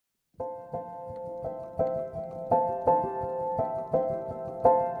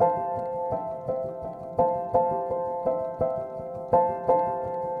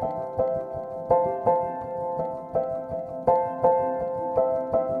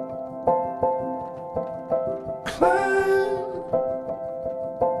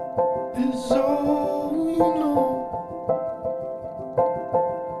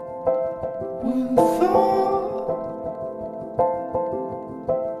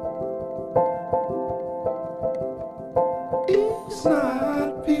It's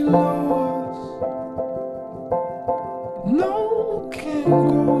not below us. No can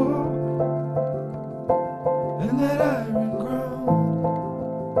go up in that iron ground.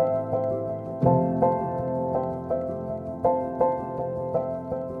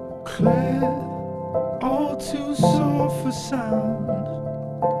 Clad all too soft for sound.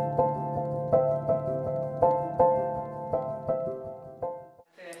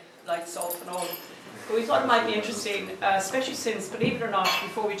 Lights off and all. But we thought it might be interesting, especially since, believe it or not,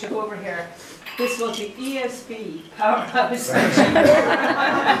 before we took over here, this was the ESB powerhouse. And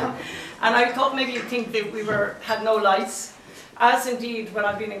I thought maybe you'd think that we had no lights. As indeed, when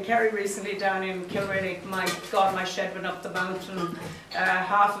I've been in Kerry recently down in Kilreadick, my God, my shed went up the mountain.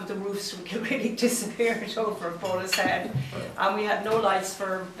 Half of the roofs from Kilreadick disappeared over Paula's head. And we had no lights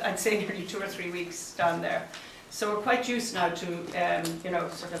for, I'd say, nearly 2 or 3 weeks down there. So we're quite used now to, you know,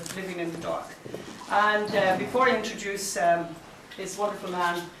 sort of living in the dark. And before I introduce this wonderful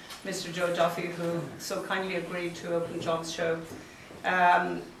man, Mr. Joe Duffy, who so kindly agreed to open John's show,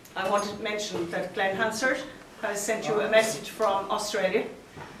 I wanted to mention that Glenn Hansard has sent you a message from Australia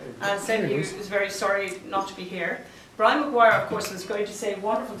and said he was very sorry not to be here. Brian McGuire, of course, was going to say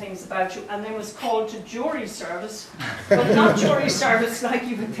wonderful things about you and then was called to jury service, but not jury service like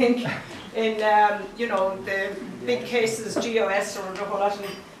you would think in, you know, the big cases, GOS or the whole lot,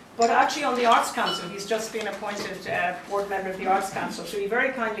 but actually on the Arts Council. He's just been appointed board member of the Arts Council, so he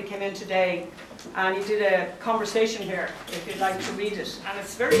very kindly came in today and he did a conversation here, if you'd like to read it, and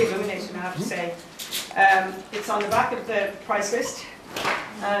it's very illuminating, I have to say. It's on the back of the price list,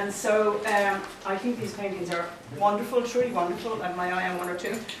 and so I think these paintings are wonderful, truly wonderful, and my eye on 1 or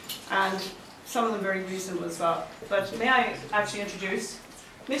 2, and some of them very reasonable as well. But may I actually introduce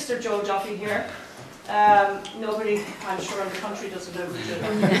Mr. Joe Duffy here. Nobody, I'm sure, in the country doesn't know who Joe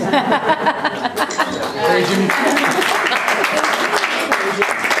Duffy is.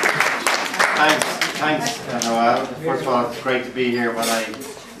 Thanks, Noel. First of all, it's great to be here. When I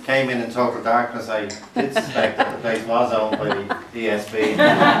came in total darkness, I did suspect that the place was owned by the ESB.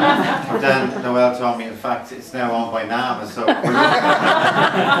 But then Noel told me, in fact, it's now owned by NAM, so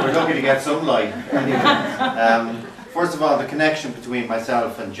we're lucky to get some light. Anyway, first of all, the connection between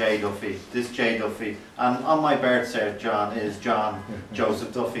myself and J. Duffy, this J. Duffy, and on my birth cert, John, is John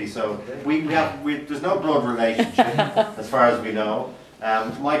Joseph Duffy, so there's no blood relationship as far as we know.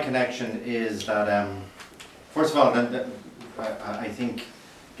 My connection is that, first of all, I think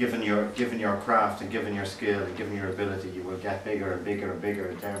given your craft and given your skill and given your ability, you will get bigger and bigger and bigger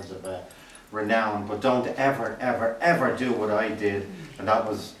in terms of renown, but don't ever, ever, ever do what I did, and that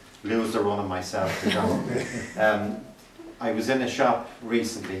was lose the run of myself. I was in a shop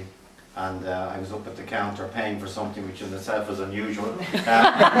recently and I was up at the counter paying for something which in itself was unusual. But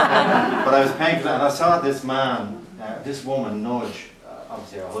I was paying for that and I saw this man, this woman nudge,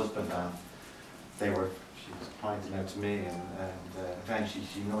 obviously her husband, and she was pointing out to me, and eventually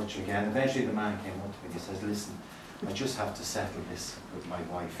she nudged again. Eventually the man came up to me and he says, "Listen, I just have to settle this with my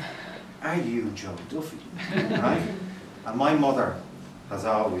wife. Are you Joe Duffy?" Right? And my mother has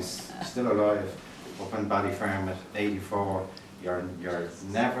always, still alive, up in Ballyferm at 84. You're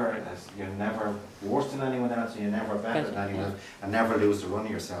never worse than anyone else, and you're never better than anyone else, and never lose the run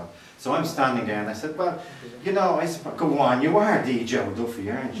of yourself. So I'm standing there and I said, "Well, you know," I said, "Go on, you are the Joe Duffy,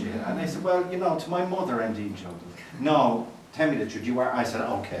 aren't you?" And I said, "Well, you know, to my mother I'm the Joe Duffy." "No, tell me the truth, you are." I said,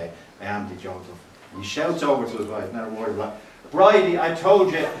 "Okay, I am the Joe Duffy." And he shouts over to his wife, not a word about, "Bridie, I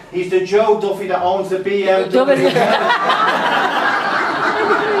told you, he's the Joe Duffy that owns the BMW."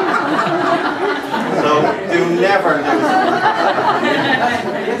 So do never lose.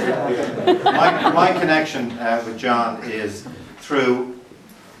 My connection with John is through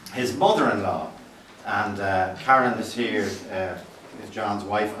his mother-in-law, and Karen is here, is John's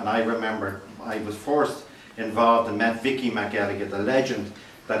wife, and I remember I was first involved and met Vicky McElligott, the legend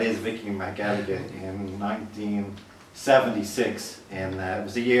that is Vicky McElligott, in 1976. It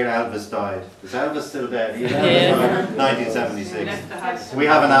was the year Elvis died. Is Elvis still dead? Elvis died 1976. We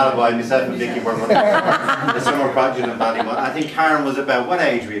have an alibi. Myself and Vicky were running the summer project in Ballymont. I think Karen was about, what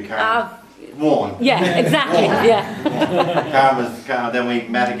age were you, Karen? 1. Yeah, exactly. One. Yeah. Karen, then we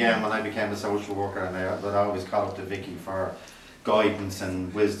met again when I became a social worker, and I would always call up to Vicky for guidance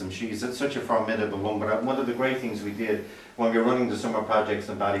and wisdom. She's such a formidable one. But one of the great things we did when we were running the summer projects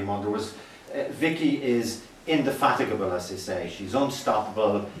in Ballymont, there was Vicky is indefatigable, as they say. She's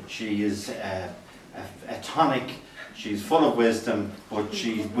unstoppable. She is a tonic. She's full of wisdom, but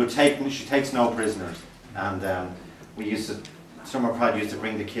she takes no prisoners. And we used to, summer project used to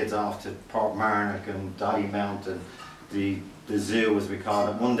bring the kids off to Portmarnock and Dollymount and the zoo, as we call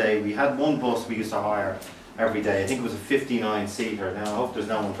it. One day we had one bus we used to hire, every day. I think it was a 59-seater. Now I hope there's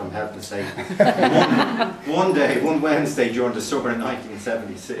no one from Health and Safety. one Wednesday during the summer in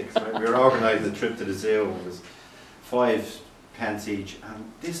 1976, right, we were organising a trip to the zoo. It was 5 pence each,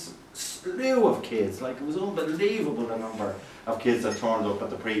 and this slew of kids, like it was unbelievable the number of kids that turned up at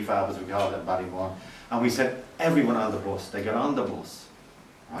the prefab, as we called it in Ballymore. And we said, everyone on the bus. They got on the bus,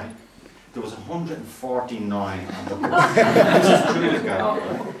 right? There was 149 on the bus. This is true, guys.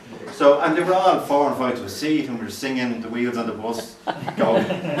 Right? So, and they were all 4 and 5 to a seat, and we were singing the wheels on the bus, going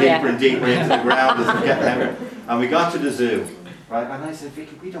deeper and deeper into the ground as we get there. And we got to the zoo, right? And I said,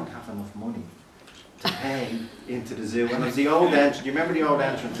 Vicky, we don't have enough money to pay into the zoo. And it was the old entrance. Do you remember the old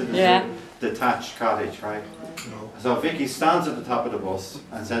entrance to the zoo? Detached cottage, right? No. So Vicky stands at the top of the bus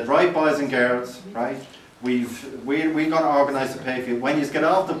and said, right, boys and girls, right? We're going to organise the pay for you. When you get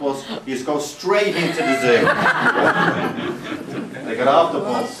off the bus, you go straight into the zoo. They got off the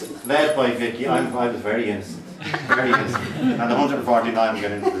bus, led by Vicky. I was very innocent, and the 149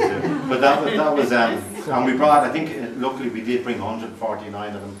 got into the zoo. But that was and we brought. I think luckily we did bring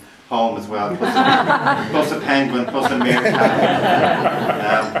 149 of them home as well, plus a penguin, plus a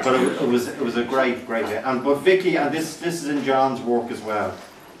meerkat. But it was a great day. But Vicky, and this is in John's work as well.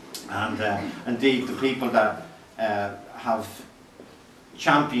 And indeed, the people that have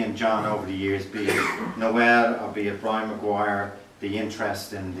championed John over the years, be it Noel or be it Brian Maguire, the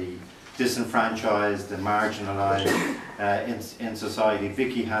interest in the disenfranchised, the marginalised in society.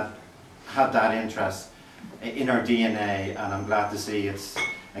 Vicky had that interest in her DNA, and I'm glad to see it's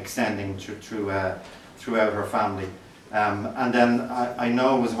extending throughout her family. And then I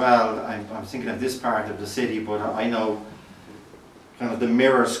know as well, I'm thinking of this part of the city, but I know kind of the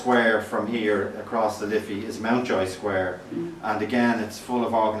mirror square from here across the Liffey is Mountjoy Square, and again it's full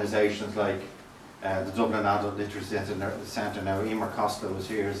of organisations like the Dublin Adult Literacy Centre. Now Emer Costello is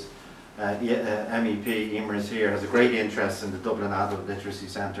here, MEP Emer is here, has a great interest in the Dublin Adult Literacy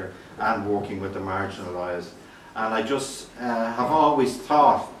Centre and working with the marginalised. And I just have always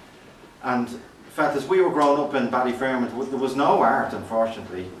thought, and felt as we were growing up in Ballyfermot, there was no art,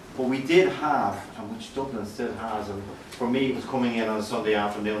 unfortunately, but we did have, and which Dublin still has, and for me it was coming in on a Sunday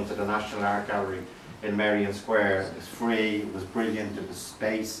afternoon to the National Art Gallery in Merrion Square. It was free, it was brilliant, it was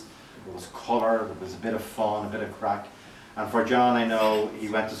space, it was colour, it was a bit of fun, a bit of crack. And for John, I know he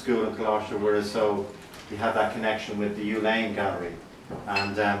went to school in Gloucester, so he had that connection with the Hugh Lane Gallery.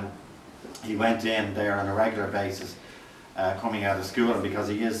 And he went in there on a regular basis, coming out of school, and because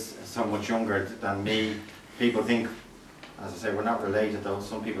he is so much younger than me, people think, as I say, we're not related though.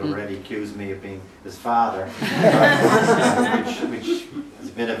 Some people already accuse me of being his father, which is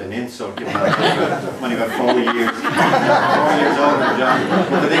a bit of an insult, given that I'm only about 4 years older than John.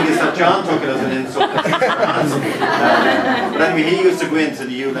 But the thing is that John took it as an insult. But anyway, he used to go into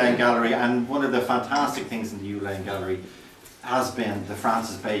the Hugh Lane Gallery, and one of the fantastic things in the Hugh Lane Gallery has been the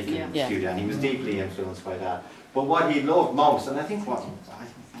Francis Bacon studio, and he was deeply influenced by that. But what he loved most, and I think what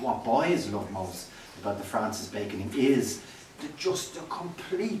boys love most about the Francis Bacon is just the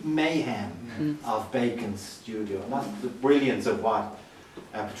complete mayhem of Bacon's studio. And that's the brilliance of what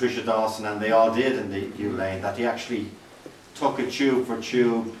Patricia Dawson and they all did in the Hugh Lane, that they actually took it tube for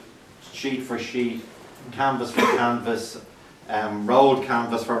tube, sheet for sheet, canvas for canvas, rolled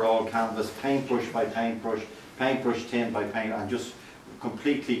canvas for rolled canvas, paintbrush by paintbrush, paintbrush tin by paint, and just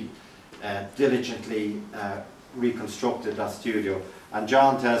completely diligently reconstructed that studio. And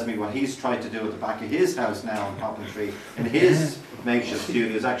John tells me what he's tried to do at the back of his house now in Poppintree, in his makeshift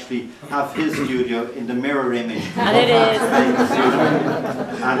studio, is actually have his studio in the mirror image and it is.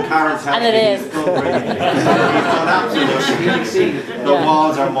 And Karen's telling me he's done brilliantly. He's done absolutely. The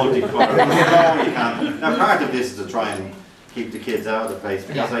walls are multicolored. Now part of this is to try and keep the kids out of the place,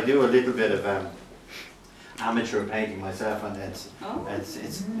 because I do a little bit of amateur painting myself, and it's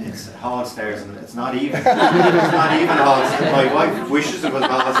hall stairs, and it's not even hall stairs. My wife wishes it was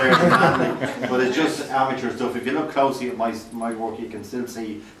hall stairs and landing, but it's just amateur stuff. If you look closely at my work, you can still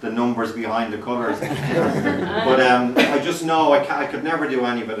see the numbers behind the colours. But I just know I could never do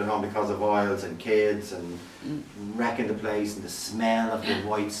any of it at home because of oils and kids and wrecking the place and the smell of the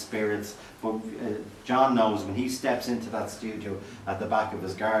white spirits. But John knows when he steps into that studio at the back of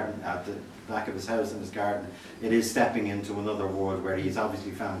his garden, at the back of his house in his garden, it is stepping into another world where he's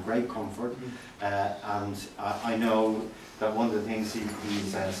obviously found great comfort. And I know that one of the things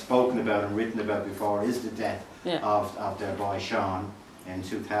he's spoken about and written about before is the death of their boy Sean in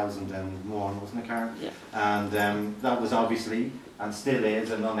 2001, wasn't it, Karen? Yeah. And that was obviously, and still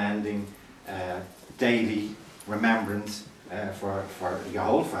is, an unending daily remembrance for your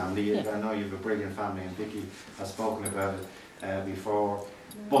whole family. I know you have a brilliant family, and Vicky has spoken about it. before.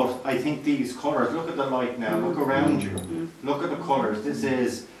 But I think these colours, look at the light now, look around you, look at the colours. This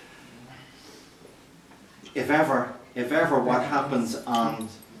is, if ever what happens on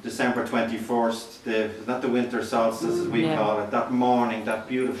December 21st, the winter solstice as we call it, that morning, that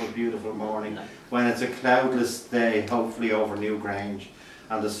beautiful, beautiful morning, when it's a cloudless day, hopefully over Newgrange,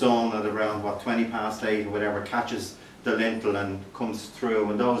 and the sun at around, what, 20 past 8 or whatever, catches the lintel and comes through.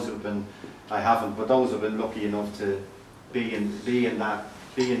 And those who've been, I haven't, but those who've been lucky enough to be in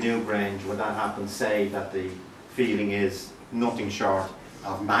Newgrange, when that happens, say that the feeling is nothing short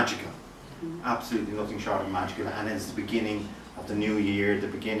of magical. Absolutely nothing short of magical, and it's the beginning of the new year, the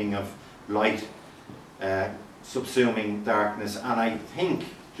beginning of light subsuming darkness. And I think,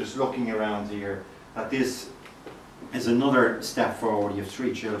 just looking around here, that this is another step forward. You have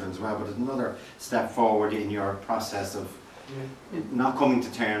 3 children as well, but it's another step forward in your process of not coming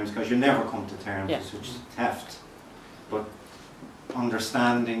to terms, because you never come to terms with such theft, but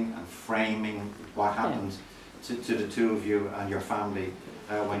understanding and framing what happened to the 2 of you and your family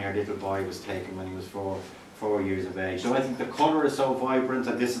when your little boy was taken when he was 4 years of age. So I think the colour is so vibrant,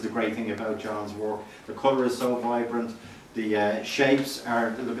 and this is the great thing about John's work. The colour is so vibrant. The shapes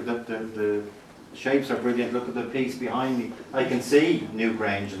are, look at the shapes are brilliant. Look at the piece behind me. I can see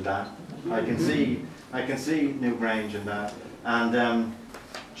Newgrange in that. I can see Newgrange in that. And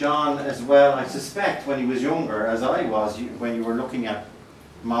John as well, I suspect when he was younger, as I was, when you were looking at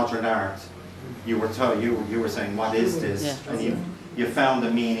modern art, you were saying, what is this? And you found a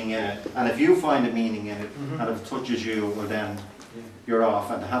meaning in it. And if you find a meaning in it, and if it touches you, well then you're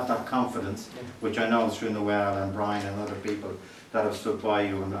off. And to have that confidence, which I know is through Noel and Brian and other people that have stood by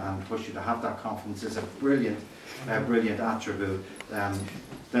you and pushed you, to have that confidence is a brilliant attribute.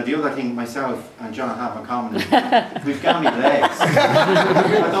 Now the other thing myself and John have in common is we've gammy legs.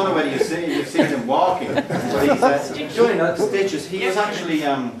 I don't know whether you've seen him walking, but he's stitches. He was actually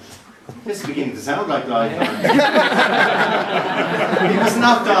this is beginning to sound like live. He was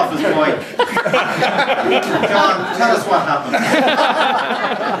knocked off his bike. John, tell us what happened.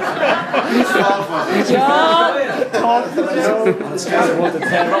 Whose fault was it? John!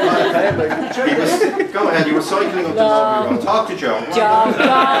 Go ahead, you were cycling up the Mulberry Road. Talk to Joe. John!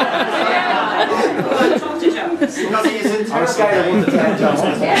 Talk to Joe. Because he is in terrible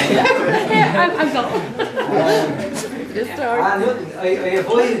I'm going. I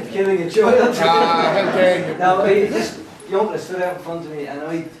avoided killing a child. Now, this youngster stood out in front of me, and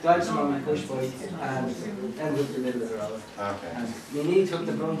I dodged him on my push bike and ended up in the middle of the road. Okay. And my knee took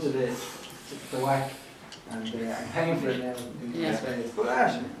the brunt of the whack, and I'm paying for it now. But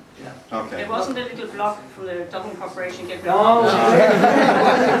Okay. It wasn't a little block from the Dublin Corporation getting rid no, of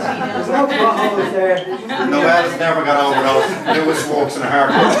there's no potholes there. Noel's never got over those Lewis walks in a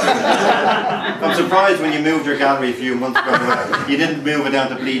haircut. I'm surprised when you moved your gallery a few months ago, you didn't move it down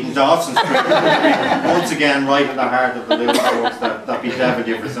to Bleeding Dawson Street. Once again, right at the heart of the Lewis walks that bedeviled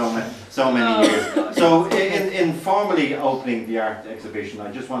you for so many years. So in formally opening the art exhibition,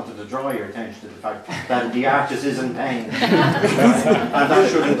 I just wanted to draw your attention to the fact that the artist is in pain. And that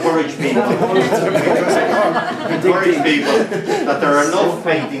should encourage people that there are enough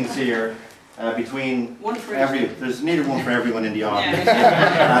paintings here between there's nearly one for everyone in the audience.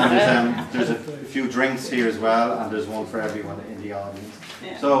 And there's a few drinks here as well, and there's one for everyone in the audience.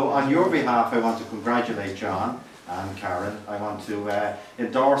 So on your behalf, I want to congratulate John and Karen. I want to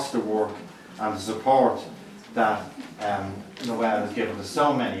endorse the work and the support that Noel has given to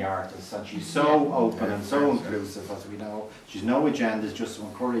so many artists, and she's so open and so inclusive, as we know. She's no agendas, just to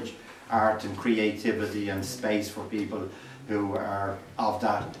encourage art and creativity and space for people who are of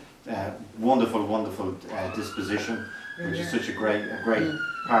that wonderful disposition, which is such a great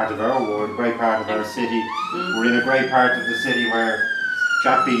part of our world, a great part of our city. We're in a great part of the city where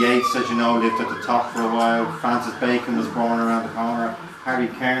Jack B. Yeats, as you know, lived at the top for a while. Francis Bacon was born around the corner. Harry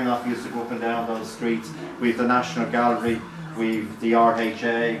Kernoff used to go up and down those streets. We've the National Gallery, we've the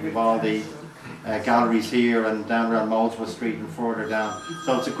RHA, we've all the galleries here and down around Molesworth Street and further down.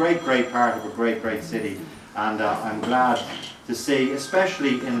 So it's a great part of a great city. And I'm glad to see,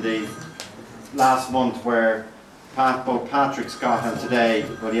 especially in the last month where both Patrick Scott and today,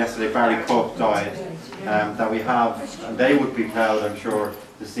 well yesterday Barry Cook died, that we have, and they would be proud, I'm sure,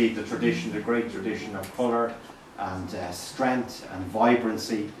 to see the tradition, the great tradition of colour and strength and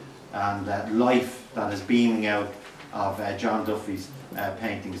vibrancy and life that is beaming out of John Duffy's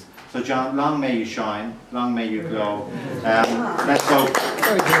paintings. So John, long may you shine, long may you glow. Let's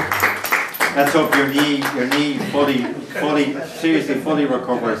hope your knee fully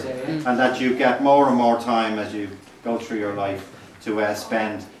recovers, and that you get more and more time as you go through your life to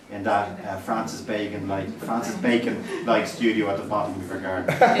spend in that Francis Bacon like studio at the bottom of your garden.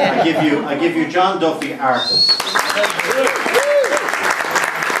 I give you John Duffy, artist.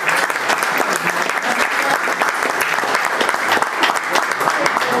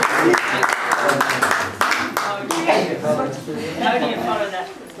 How do you follow that?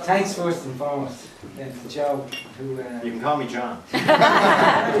 Thanks first and foremost to Joe, who You can call me John.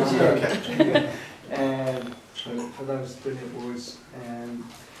 For those brilliant words.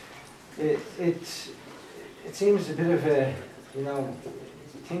 It seems a bit of a, you know,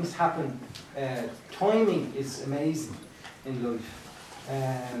 things happen. Timing is amazing in life. I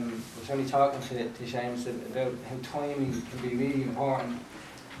was only talking to James about how timing can be really important.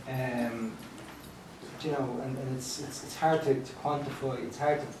 You know, and it's hard to quantify. It's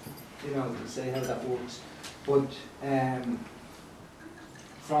hard to, you know, to say how that works. But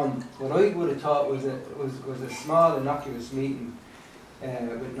from what I would have thought was a small innocuous meeting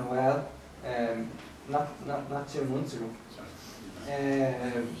with Noel, not 2 months ago.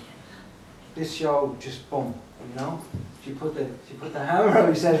 This show just boom, you know. She put the hammer on.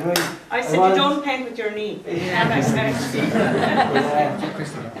 He said, right. I said you don't paint with your knee. And I said.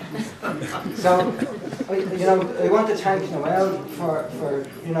 So, you know, I want to thank Noel for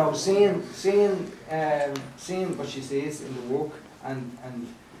you know seeing what she sees in the work and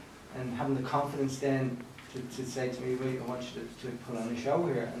having the confidence then to say to me, right, I want you to put on a show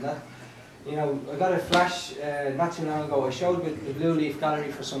here. And that, you know, I got a flash not too long ago. I showed with the Blue Leaf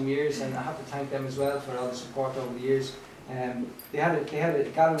Gallery for some years, and I have to thank them as well for all the support over the years. They had a gallery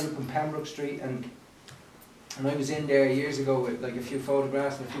up in Pembroke Street, and I was in there years ago with like a few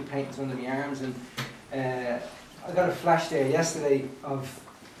photographs and a few paintings under my arms, and I got a flash there yesterday of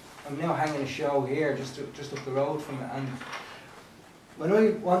I'm now hanging a show here just up the road from it. And when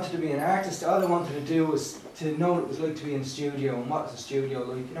I wanted to be an artist, all I wanted to do was to know what it was like to be in a studio and what was a studio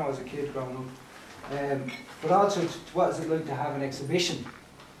like, you know, as a kid growing up. But also what is it like to have an exhibition,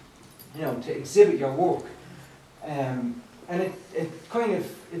 you know, to exhibit your work. And it kind of,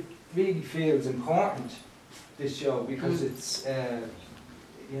 it really feels important, this show, because it's,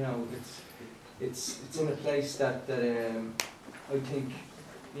 you know, it's in a place that I think,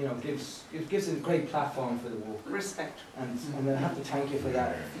 you know, gives a great platform for the work. Respect. And I have to thank you for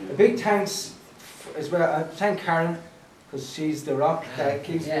that. A big thanks as well. I thank Karen, because she's the rock that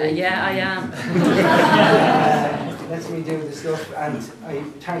keeps me. Yeah, I am. Lets me do the stuff. And I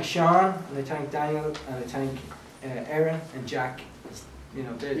thank Sean, and I thank Daniel, and I thank Erin and Jack. You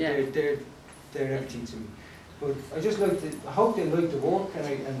know, they're everything to me. But I just like to. I hope they like the work,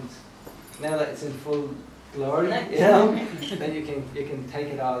 and now that it's in full glory, you know, then you can take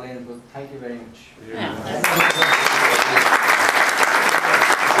it all in. But thank you very much.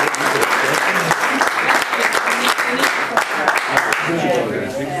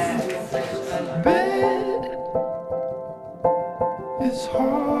 Bed is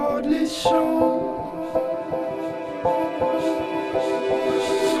hardly shown.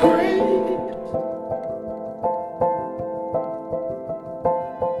 Scraped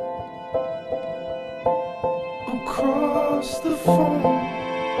across the phone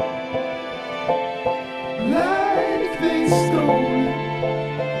like they stole it.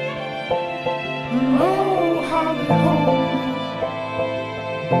 Oh, how they hold it.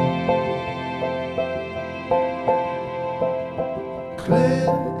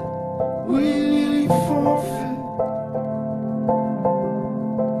 Claire, we nearly forfeit.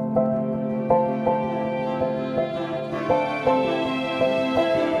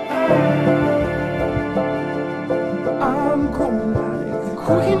 I'm going like the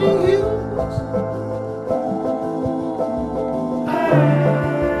quickening hills.